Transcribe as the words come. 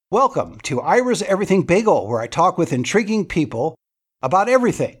Welcome to Ira's Everything Bagel, where I talk with intriguing people about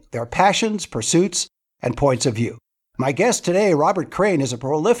everything, their passions, pursuits, and points of view. My guest today, Robert Crane, is a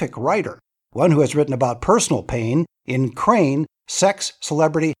prolific writer, one who has written about personal pain in Crane, Sex,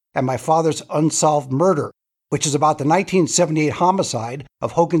 Celebrity, and My Father's Unsolved Murder, which is about the 1978 homicide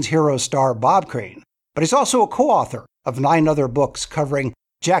of Hogan's Heroes star Bob Crane. But he's also a co-author of 9 other books covering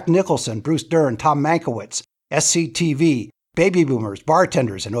Jack Nicholson, Bruce Dern, Tom Mankiewicz, SCTV, Baby Boomers,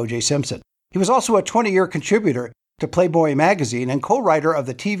 Bartenders, and O.J. Simpson. He was also a 20-year contributor to Playboy magazine and co-writer of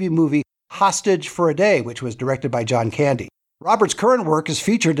the TV movie Hostage for a Day, which was directed by John Candy. Robert's current work is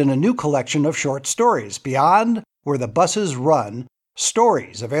featured in a new collection of short stories, Beyond Where the Buses Run,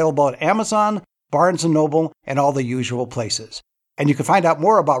 Stories, available at Amazon, Barnes & Noble, and all the usual places. And you can find out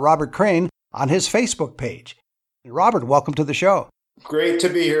more about Robert Crane on his Facebook page. Robert, welcome to the show. Great to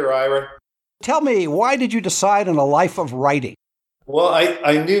be here, Ira. Tell me, why did you decide on a life of writing? Well,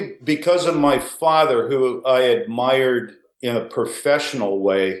 I knew because of my father, who I admired in a professional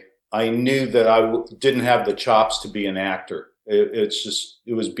way, I knew that I didn't have the chops to be an actor. It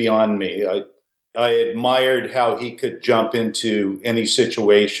was beyond me. I admired how he could jump into any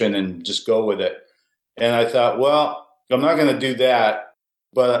situation and just go with it. And I thought, well, I'm not going to do that,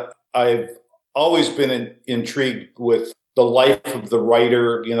 but I've always been intrigued with the life of the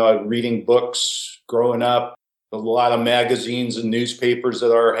writer, reading books growing up, a lot of magazines and newspapers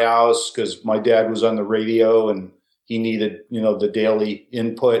at our house because my dad was on the radio and he needed, the daily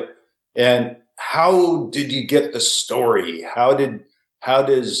input. And how did you get the story? How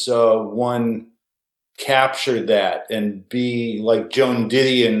does one capture that and be like Joan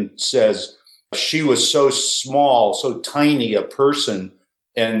Didion says, she was so small, so tiny a person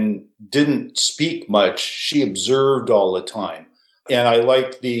and didn't speak much. She observed all the time. And I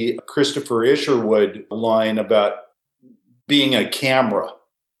liked the Christopher Isherwood line about being a camera.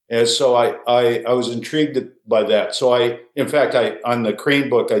 And so I was intrigued by that. So on the Crane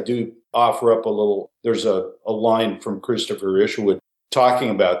book, I do offer up there's a line from Christopher Isherwood talking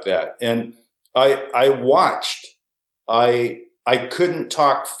about that. And I watched. I couldn't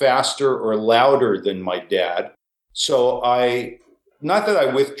talk faster or louder than my dad. So not that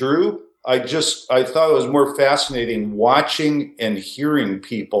I withdrew, I thought it was more fascinating watching and hearing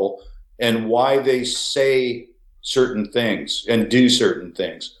people and why they say certain things and do certain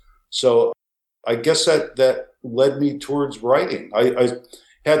things. So I guess that led me towards writing. I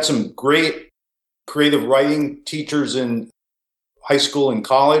had some great creative writing teachers in high school and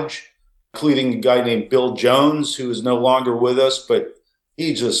college, including a guy named Bill Jones, who is no longer with us, but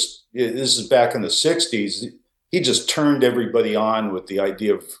this is back in the 60s. He just turned everybody on with the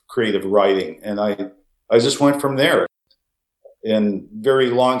idea of creative writing. And I just went from there. And very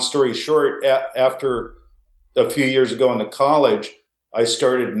long story short, after a few years ago in college, I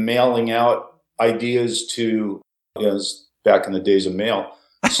started mailing out ideas to, back in the days of mail,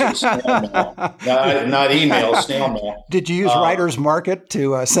 so snail mail. Not email, snail mail. Did you use Writer's Market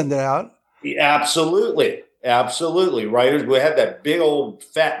to send it out? Absolutely. Absolutely. Writers, we had that big old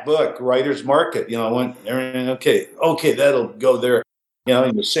fat book, Writer's Market, okay, that'll go there.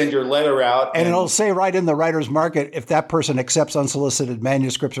 You send your letter out. And it'll say right in the Writer's Market if that person accepts unsolicited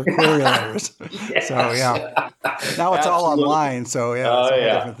manuscripts or query letters. Yes. So, yeah. Now it's all online. So, yeah. It's a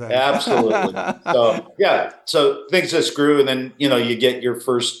different thing. Absolutely. So things just grew. And then, you get your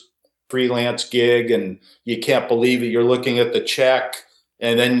first freelance gig and you can't believe it. You're looking at the check.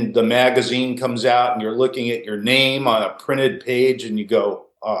 And then the magazine comes out and you're looking at your name on a printed page and you go,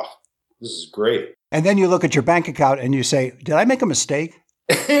 oh, this is great. And then you look at your bank account and you say, did I make a mistake?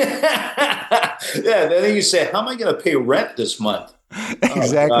 Then you say, how am I going to pay rent this month?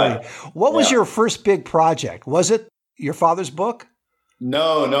 Exactly. What was your first big project? Was it your father's book?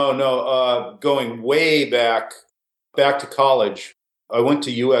 No. Going way back to college, I went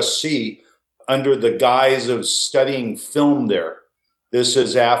to USC under the guise of studying film there. This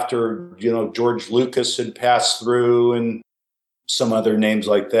is after, George Lucas had passed through and some other names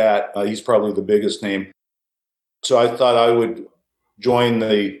like that. He's probably the biggest name. So I thought I would join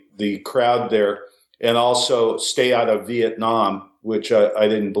the crowd there and also stay out of Vietnam, which I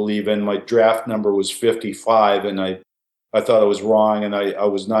didn't believe in. My draft number was 55, and I thought I was wrong, and I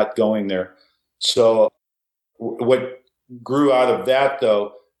was not going there. So what grew out of that,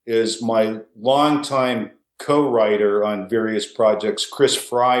 though, is my longtime co-writer on various projects, Chris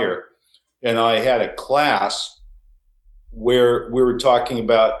Fryer, and I had a class where we were talking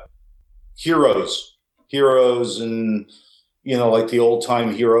about heroes and, like the old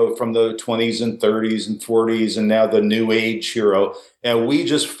time hero from the 20s and 30s and 40s and now the new age hero. And we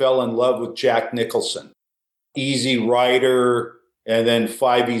just fell in love with Jack Nicholson. Easy rider, And then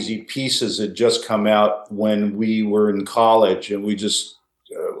Five Easy Pieces had just come out when we were in college, and we just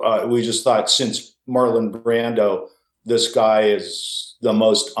thought, since Marlon Brando, this guy is the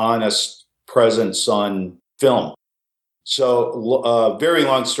most honest presence on film. So, very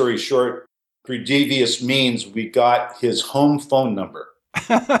long story short, through devious means, we got his home phone number.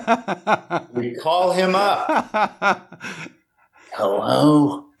 We call him up.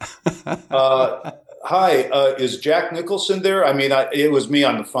 Hello. Hi, is Jack Nicholson there? I mean, it was me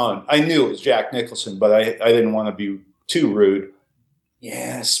on the phone. I knew it was Jack Nicholson, but I didn't want to be too rude.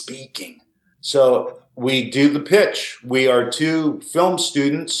 Yeah, speaking. So we do the pitch. We are two film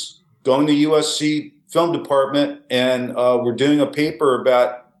students going to USC film department, and we're doing a paper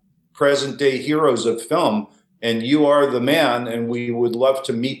about present day heroes of film, and you are the man, and we would love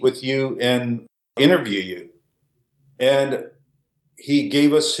to meet with you and interview you. And he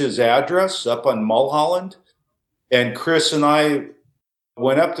gave us his address up on Mulholland, and Chris and I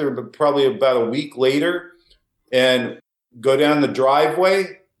went up there probably about a week later and go down the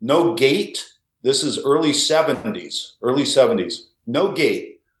driveway, no gate. This is early 70s, no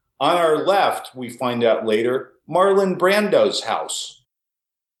gate. On our left, we find out later, Marlon Brando's house.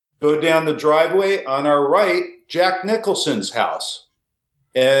 Go down the driveway, on our right, Jack Nicholson's house.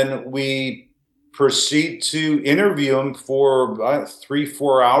 And we proceed to interview him for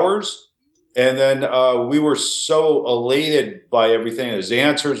 3-4 hours. And then we were so elated by everything. His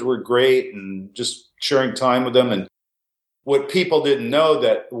answers were great, and just sharing time with him. And what people didn't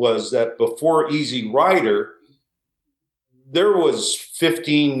know was that before Easy Rider, there was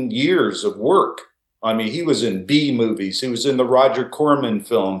 15 years of work. I mean, he was in B movies. He was in the Roger Corman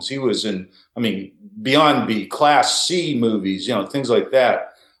films. He was in, Beyond B, Class C movies, things like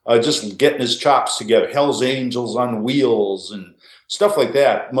that. Just getting his chops together, Hell's Angels on Wheels and stuff like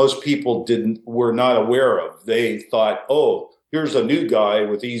that. Most people were not aware of. They thought, oh, here's a new guy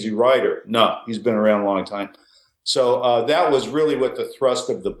with Easy Rider. No, he's been around a long time. So that was really what the thrust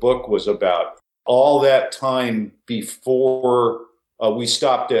of the book was about. All that time before we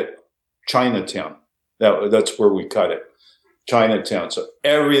stopped at Chinatown. That's where we cut it, Chinatown. So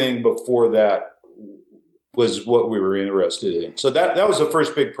everything before that was what we were interested in. So that was the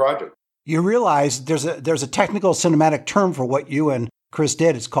first big project. You realize there's a technical cinematic term for what you and Chris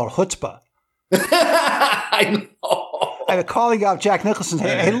did. It's called chutzpah. I know. I'm calling out Jack Nicholson.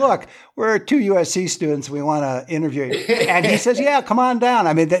 Hey, look, we're two USC students. We want to interview you. And he says, yeah, come on down.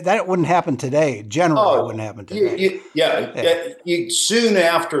 I mean, that wouldn't happen today. Generally, it wouldn't happen today. Soon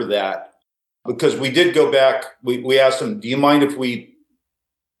after that, because we did go back, we asked him, do you mind if we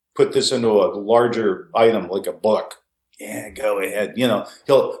put this into a larger item, like a book? Yeah, go ahead.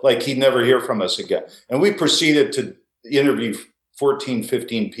 He'd never hear from us again. And we proceeded to interview 14,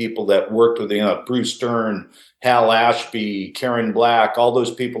 15 people that worked with him, Bruce Dern, Hal Ashby, Karen Black, all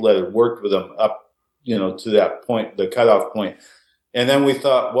those people that had worked with him up, to that point, the cutoff point. And then we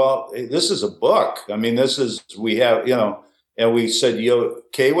thought, well, hey, this is a book. I mean, and we said, you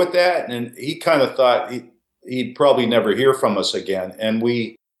okay with that? And he kind of thought he'd probably never hear from us again. And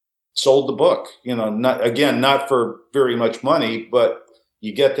we sold the book, not for very much money, but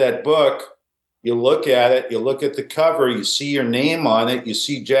you get that book, you look at it, you look at the cover, you see your name on it, you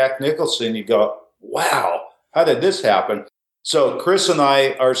see Jack Nicholson, you go, wow, how did this happen? So Chris and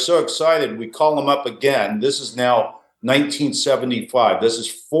I are so excited. We call him up again. This is now 1975. This is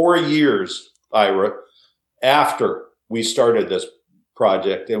 4 years, Ira, after we started this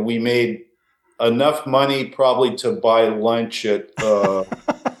project, and we made enough money probably to buy lunch at, to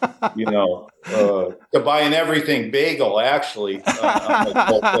buy an everything bagel, actually.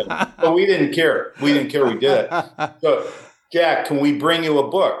 But we didn't care. We did it. So, Jack, can we bring you a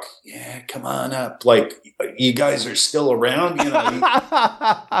book? Yeah, come on up. Like, you guys are still around?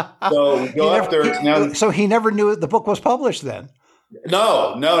 So we go up there. So he never knew the book was published then?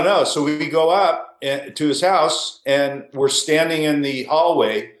 No. So we go up to his house, and we're standing in the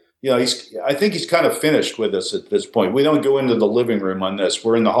hallway. I think he's kind of finished with us at this point. We don't go into the living room on this.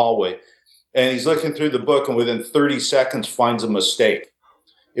 We're in the hallway. And he's looking through the book, and within 30 seconds finds a mistake.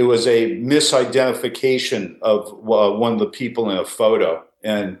 It was a misidentification of one of the people in a photo.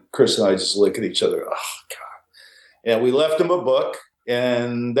 And Chris and I just look at each other. Oh, God. And we left him a book,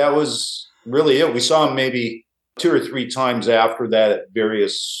 and that was really it. We saw him maybe 2 or 3 times after that at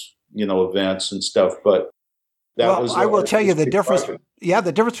various, events and stuff. But I will tell you the difference. Project. Yeah,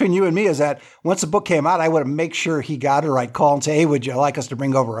 the difference between you and me is that once the book came out, I would make sure he got it, or I'd call and say, hey, would you like us to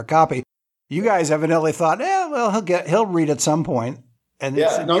bring over a copy? You guys evidently thought, he'll read at some point. And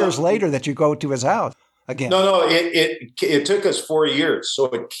it's years later that you go to his house. again? No. It took us 4 years, so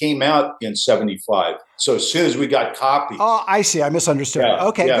it came out in '75. So as soon as we got copies. Oh, I see. I misunderstood.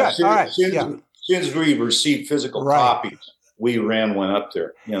 Okay, good. All right. As soon as we received physical copies, we ran one up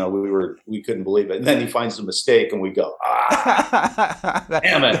there. We couldn't believe it. And then he finds the mistake, and we go,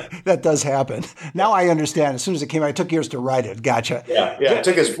 damn it. That does happen. Now I understand. As soon as it came out, it took years to write it. Gotcha. Yeah. It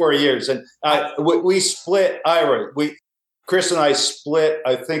took us 4 years, and we split. Ira, Chris and I split,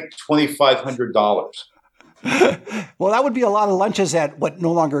 I think, $2,500. Well, that would be a lot of lunches at what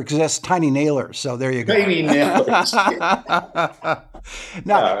no longer exists, Tiny Nailers. So there you go. Tiny Nailers.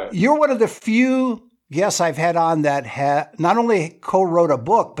 Now, you're one of the few guests I've had on that not only co-wrote a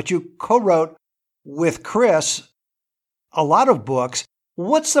book, but you co-wrote with Chris a lot of books.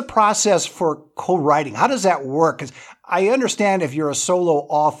 What's the process for co-writing? How does that work? 'Cause I understand if you're a solo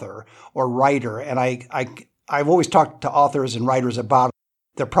author or writer, and I've always talked to authors and writers about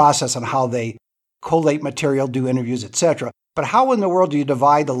the process and how they collate material, do interviews, etc. But how in the world do you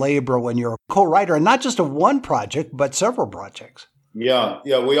divide the labor when you're a co-writer, and not just of one project, but several projects? Yeah.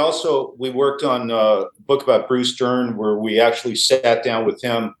 We worked on a book about Bruce Dern where we actually sat down with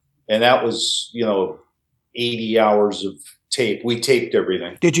him, and that was 80 hours of tape. We taped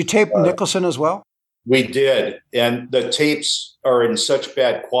everything. Did you tape Nicholson as well? We did, and the tapes are in such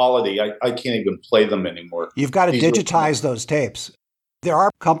bad quality, I can't even play them anymore. You've got to digitize those tapes. There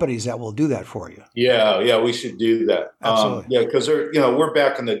are companies that will do that for you. Yeah, we should do that. Absolutely. Because we're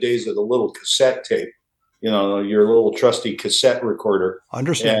back in the days of the little cassette tape, your little trusty cassette recorder.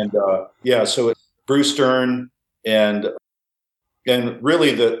 Understand. And so it's Bruce Dern and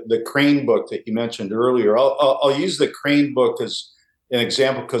really the Crane book that you mentioned earlier. I'll use the Crane book as an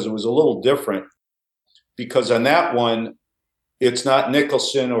example because it was a little different. Because on that one, it's not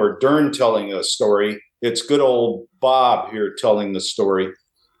Nicholson or Dern telling a story. It's good old Bob here telling the story.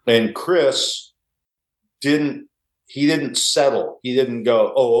 And Chris didn't settle. He didn't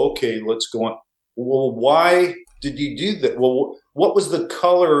go, oh, okay, let's go on. Well, why did you do that? Well, what was the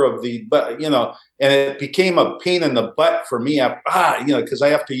color of the, and it became a pain in the butt for me, because I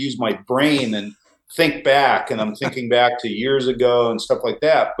have to use my brain and think back. And I'm thinking back to years ago and stuff like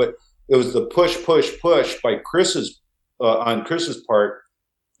that. But it was the push by on Chris's part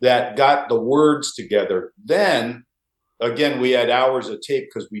that got the words together. Then, again, we had hours of tape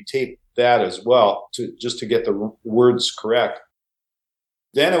because we taped that as well just to get the words correct.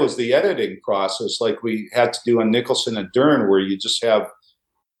 Then it was the editing process like we had to do on Nicholson and Dern, where you just have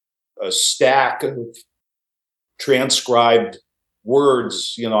a stack of transcribed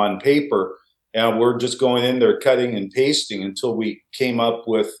words, on paper, and we're just going in there cutting and pasting until we came up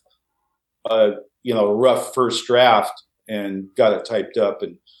with a rough first draft and got it typed up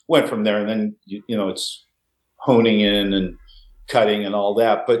and went from there. And then, it's honing in and cutting and all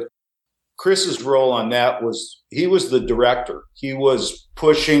that. But Chris's role on that he was the director. He was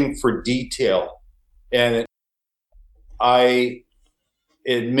pushing for detail. And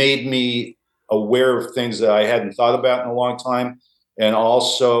it made me aware of things that I hadn't thought about in a long time. And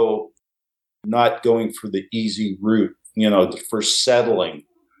also not going for the easy route, for settling.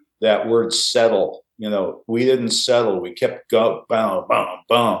 That word settle, we didn't settle. We kept going, boom, boom,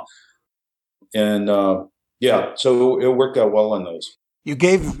 boom. And so it worked out well on those. You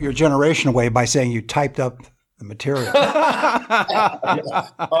gave your generation away by saying you typed up the material. Oh,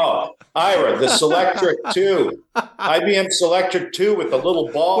 Ira, the Selectric 2. IBM Selectric 2 with the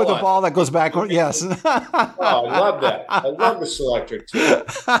little ball. With a ball that goes backward, yes. Oh, I love that. I love the Selectric 2.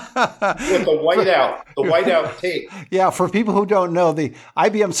 With the whiteout tape. Yeah, for people who don't know, the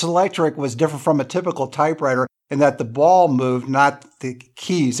IBM Selectric was different from a typical typewriter in that the ball moved, not the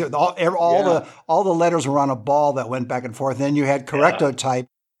keys. All the letters were on a ball that went back and forth. Then you had correctotype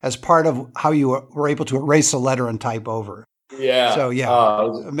as part of how you were able to erase a letter and type over. Yeah. So,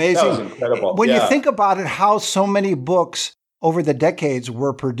 amazing. That was incredible. When you think about it, how so many books over the decades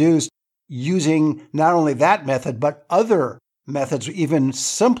were produced using not only that method, but other methods, even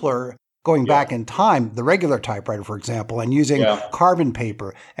simpler, going back in time, the regular typewriter, for example, and using carbon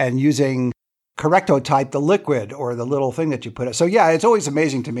paper and using correctotype, the liquid or the little thing that you put it. So, it's always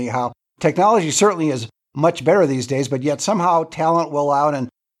amazing to me how technology certainly is much better these days, but yet somehow talent will out and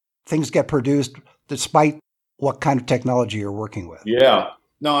things get produced despite what kind of technology you're working with. Yeah.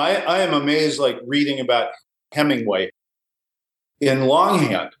 No, I am amazed, like reading about Hemingway in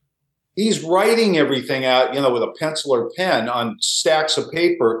longhand. He's writing everything out, with a pencil or pen on stacks of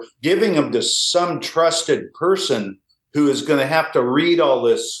paper, giving them to some trusted person who is going to have to read all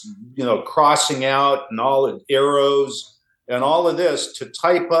this, crossing out and all the arrows and all of this to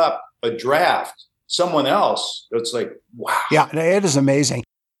type up a draft. Someone else, it's like, wow. Yeah, it is amazing.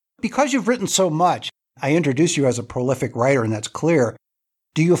 Because you've written so much, I introduced you as a prolific writer, and that's clear.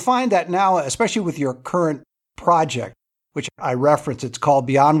 Do you find that now, especially with your current project, which I reference, it's called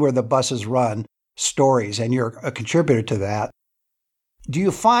Beyond Where the Buses Run, Stories, and you're a contributor to that. Do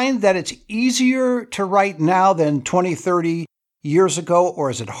you find that it's easier to write now than 20, 30 years ago, or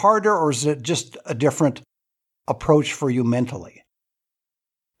is it harder, or is it just a different approach for you mentally?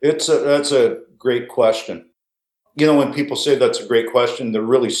 That's a great question. When people say that's a great question, they're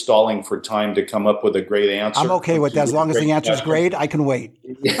really stalling for time to come up with a great answer. I'm okay with that. As long as the answer is great, I can wait.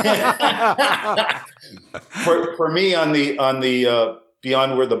 for me, on the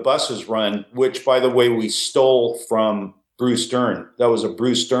Beyond Where the Buses Run, which, by the way, we stole from Bruce Dern. That was a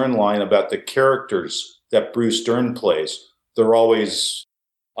Bruce Dern line about the characters that Bruce Dern plays. They're always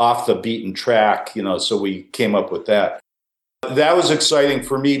off the beaten track, so we came up with that. That was exciting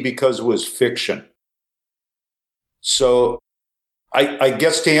for me because it was fiction. So I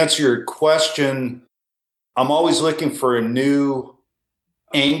guess to answer your question, I'm always looking for a new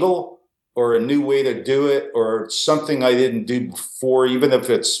angle or a new way to do it or something I didn't do before, even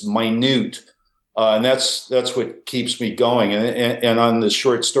if it's minute. And that's what keeps me going. And on the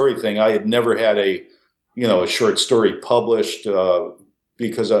short story thing, I had never had a short story published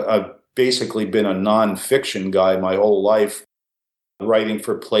because I've basically been a nonfiction guy my whole life, writing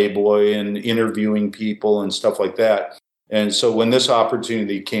for Playboy and interviewing people and stuff like that. And so when this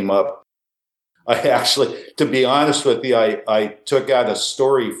opportunity came up, I actually, to be honest with you, I took out a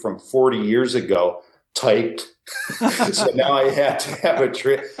story from 40 years ago, typed. So now I had to have it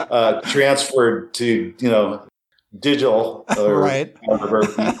transferred to, digital or right.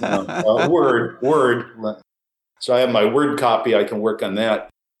 Word. So I have my Word copy. I can work on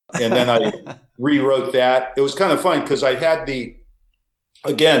that. And then I rewrote that. It was kind of fun because I had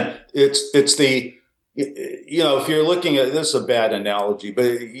again, it's the, if you're looking at, this is a bad analogy,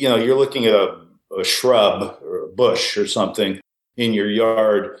 but, you're looking at a shrub or a bush or something in your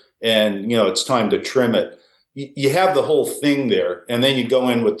yard and, it's time to trim it. You have the whole thing there. And then you go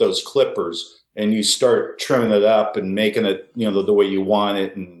in with those clippers and you start trimming it up and making it, the way you want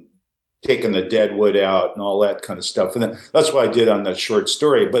it and taking the dead wood out and all that kind of stuff. And that's what I did on that short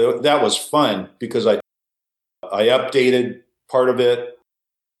story. But that was fun because I updated part of it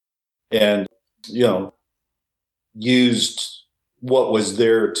and, used what was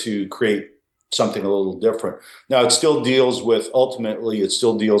there to create something a little different. Now, ultimately, it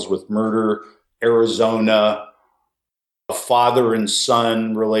still deals with murder, Arizona, a father and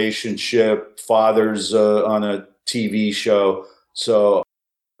son relationship, father's on a TV show. So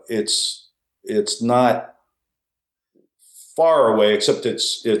it's not far away, except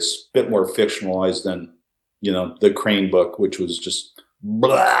it's a bit more fictionalized than, the Crane book, which was just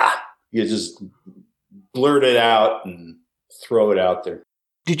blah. You just blurt it out and throw it out there.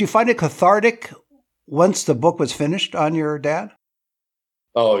 Did you find it cathartic once the book was finished on your dad?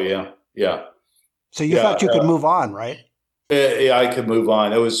 Oh, yeah. Yeah. So you thought you could move on, right? Yeah, I could move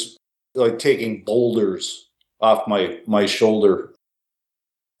on. It was like taking boulders off my shoulder.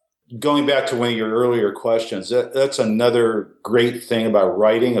 Going back to one of your earlier questions, that's another great thing about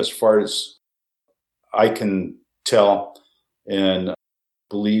writing, as far as I can tell and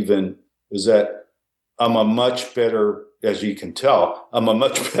believe in, is that I'm a much better, as you can tell, I'm a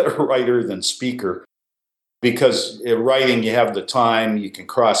much better writer than speaker. Because in writing, you have the time, you can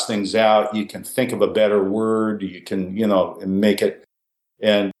cross things out, you can think of a better word, you can, make it.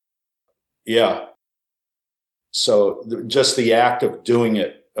 And yeah. So just the act of doing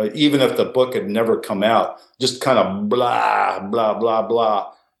it, even if the book had never come out, just kind of blah, blah, blah,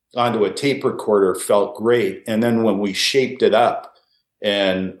 blah onto a tape recorder felt great. And then when we shaped it up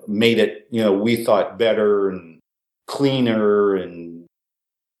and made it, we thought better and cleaner and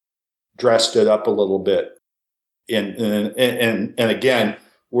dressed it up a little bit. And again,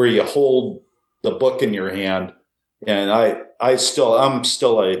 where you hold the book in your hand, and I'm still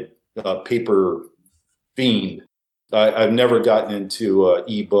a paper fiend. I've never gotten into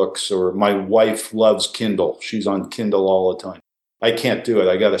ebooks, or my wife loves Kindle. She's on Kindle all the time. I can't do it.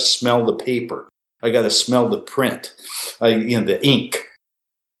 I got to smell the paper. I got to smell the print, the ink.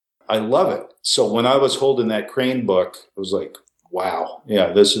 I love it. So when I was holding that Crane book, it was like, wow,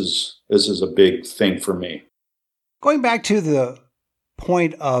 yeah, this is a big thing for me. Going back to the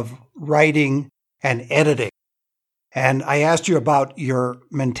point of writing and editing, and I asked you about your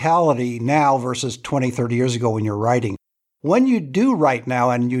mentality now versus 20, 30 years ago when you're writing. When you do write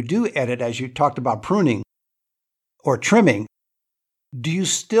now and you do edit, as you talked about pruning or trimming, do you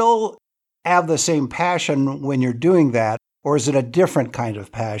still have the same passion when you're doing that, or is it a different kind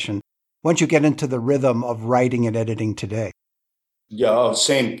of passion once you get into the rhythm of writing and editing today? Yeah,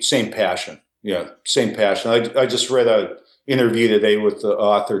 same passion. Yeah, same passion. I just read an interview today with the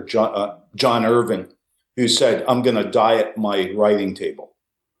author John Irving, who said, "I'm going to die at my writing table,"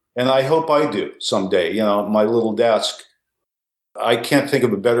 and I hope I do someday. My little desk. I can't think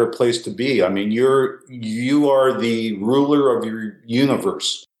of a better place to be. I mean, you are the ruler of your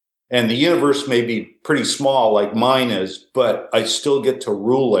universe, and the universe may be pretty small, like mine is, but I still get to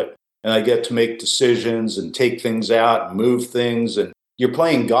rule it, and I get to make decisions and take things out and move things, and you're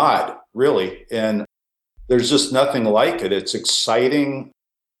playing God, really, and there's just nothing like it. It's exciting.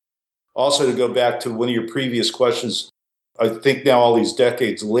 Also, to go back to one of your previous questions, I think now all these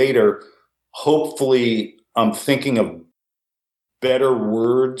decades later, hopefully I'm thinking of better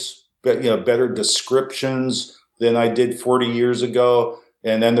words, but better descriptions than I did 40 years ago.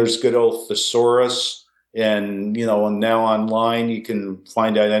 And then there's good old thesaurus, and and now online you can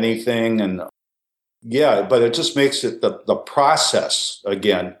find out anything. And yeah, but it just makes it the process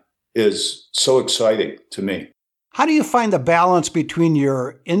again is so exciting to me. How do you find the balance between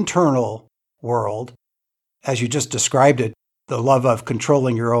your internal world, as you just described it, the love of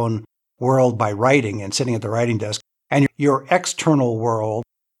controlling your own world by writing and sitting at the writing desk, and your external world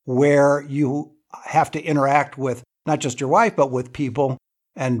where you have to interact with not just your wife, but with people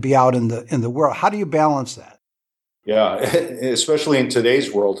and be out in the world? How do you balance that? Yeah, especially in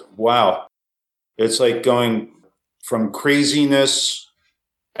today's world. Wow. It's like going from craziness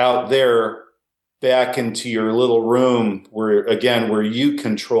out there back into your little room where you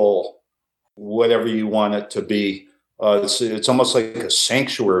control whatever you want it to be. It's almost like a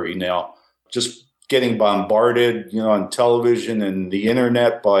sanctuary now, just getting bombarded, on television and the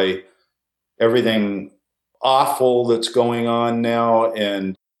internet by everything awful that's going on now.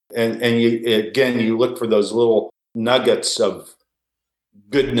 And you look for those little nuggets of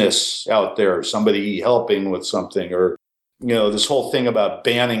goodness out there, somebody helping with something, or this whole thing about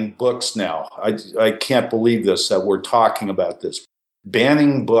banning books now. I can't believe that we're talking about this.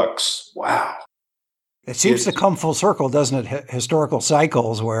 Banning books. Wow. It seems to come full circle, doesn't it? Historical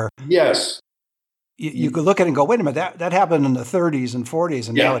cycles where yes, you could look at it and go, wait a minute, that happened in the 30s and 40s,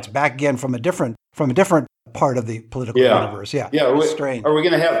 and now it's back again from a different part of the political universe. Yeah. Strange. Are we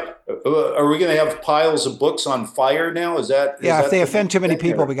going to have piles of books on fire now? Is that? If they offend too many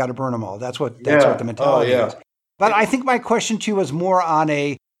people, we got to burn them all. That's what the mentality is. But I think my question to you is more on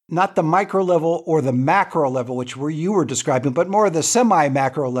not the micro level or the macro level, which you were describing, but more the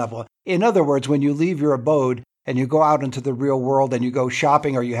semi-macro level. In other words, when you leave your abode and you go out into the real world and you go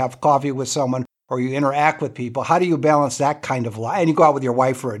shopping or you have coffee with someone or you interact with people, how do you balance that kind of life? And you go out with your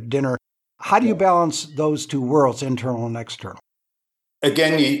wife for a dinner. How do you balance those two worlds, internal and external?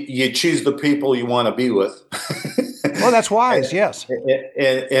 Again, you choose the people you want to be with. Well, that's wise, yes.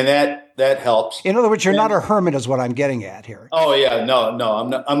 And that helps. In other words, you're not a hermit is what I'm getting at here. Oh, yeah. No,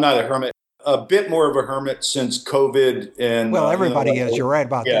 I'm not a hermit. A bit more of a hermit since COVID. And well, everybody is. You're right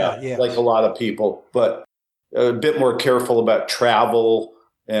about that. Yeah, like a lot of people. But a bit more careful about travel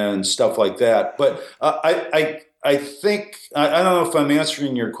and stuff like that. But I think, I don't know if I'm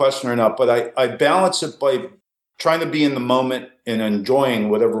answering your question or not, but I balance it by trying to be in the moment and enjoying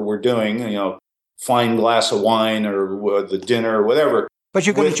whatever we're doing, fine glass of wine or the dinner or whatever. But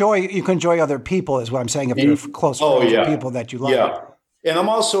you can enjoy other people is what I'm saying, if you're close friends with people that you like. Yeah. And I'm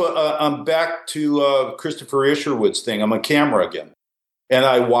also, I'm back to Christopher Isherwood's thing. I'm a camera again. And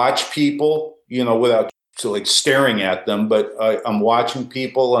I watch people, without staring at them, but I'm watching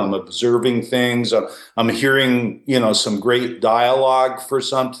people, I'm observing things, I'm hearing, some great dialogue for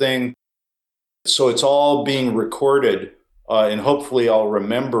something. So it's all being recorded, and hopefully I'll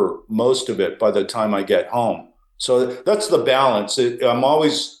remember most of it by the time I get home. So that's the balance. I'm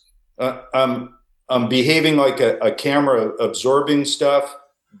always, I'm behaving like a camera, absorbing stuff,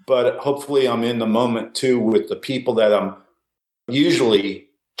 but hopefully I'm in the moment too with the people that I'm usually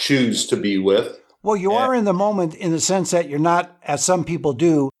choose to be with. Well, you are in the moment in the sense that you're not, as some people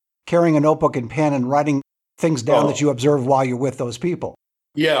do, carrying a notebook and pen and writing things down that you observe while you're with those people.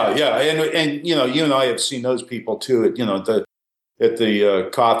 Yeah. And you and I have seen those people too, at the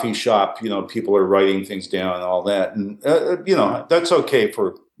coffee shop, people are writing things down and all that. And, that's okay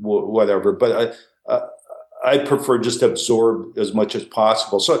for whatever. But I prefer just to absorb as much as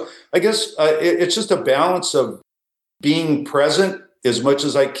possible. So I guess it's just a balance of being present as much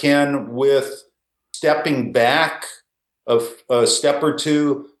as I can with stepping back a step or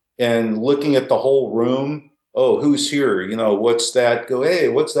two and looking at the whole room. Oh, who's here? What's that? Go, hey,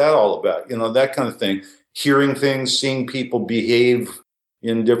 what's that all about? That kind of thing. Hearing things, seeing people behave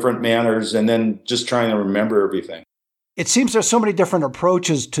in different manners, and then just trying to remember everything. It seems there's so many different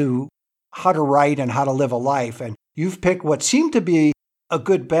approaches to how to write and how to live a life. And you've picked what seemed to be a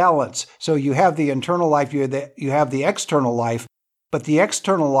good balance. So you have the internal life, you have the external life, but the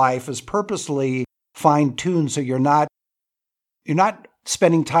external life is purposely fine-tuned so you're not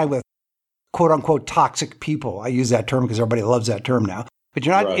spending time with quote unquote toxic people. I use that term because everybody loves that term now. But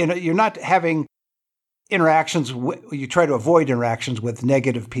you're not having interactions. You try to avoid interactions with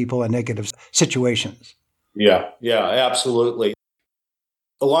negative people and negative situations. Yeah, absolutely.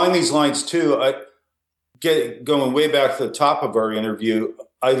 Along these lines too, going way back to the top of our interview,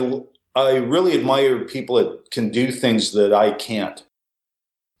 I really admire people that can do things that I can't.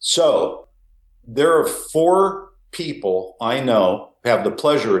 So there are 4 people I know, have the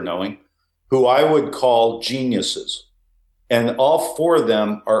pleasure of knowing, who I would call geniuses. And all 4 of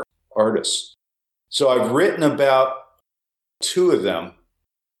them are artists. So I've written about 2 of them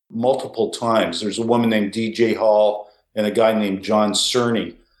multiple times. There's a woman named DJ Hall and a guy named John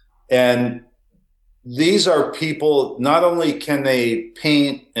Cerny. And these are people, not only can they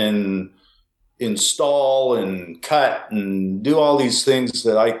paint and install and cut and do all these things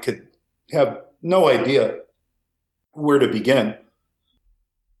that I could have no idea where to begin.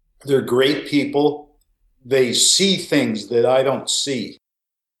 They're great people. They see things that I don't see.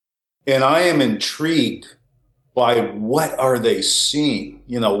 And I am intrigued by what are they seeing?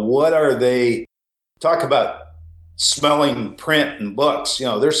 What are they, talk about smelling print and books,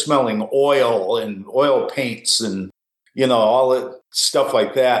 they're smelling oil and oil paints and, all that stuff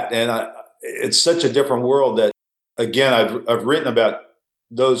like that. And it's such a different world that, again, I've written about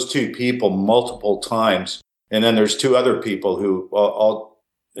those 2 people multiple times. And then there's 2 other people who all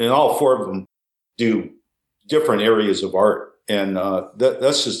 4 of them do different areas of art. And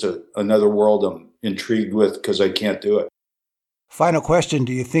that's just another world I'm intrigued with because I can't do it. Final question.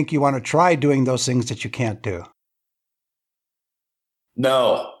 Do you think you want to try doing those things that you can't do?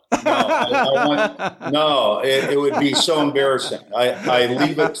 No, it would be so embarrassing. I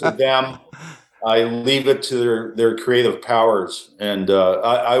leave it to them. I leave it to their creative powers. And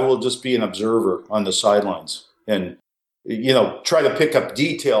I will just be an observer on the sidelines and, try to pick up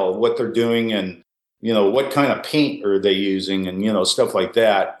detail of what they're doing and, what kind of paint are they using and, stuff like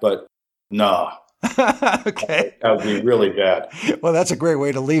that. But no. Okay. That would be really bad. Well, that's a great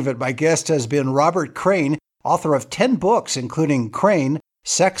way to leave it. My guest has been Robert Crane, author of 10 books, including Crane,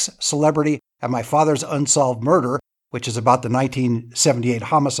 Sex, Celebrity, and My Father's Unsolved Murder, which is about the 1978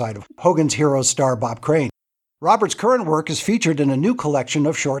 homicide of Hogan's Heroes star Bob Crane. Robert's current work is featured in a new collection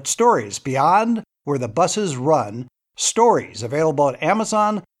of short stories, Beyond Where the Buses Run, Stories, available at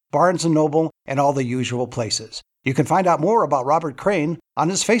Amazon, Barnes & Noble, and all the usual places. You can find out more about Robert Crane on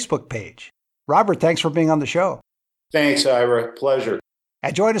his Facebook page. Robert, thanks for being on the show. Thanks, Ira. Pleasure.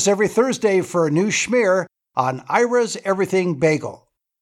 And join us every Thursday for a new schmear on Ira's Everything Bagel.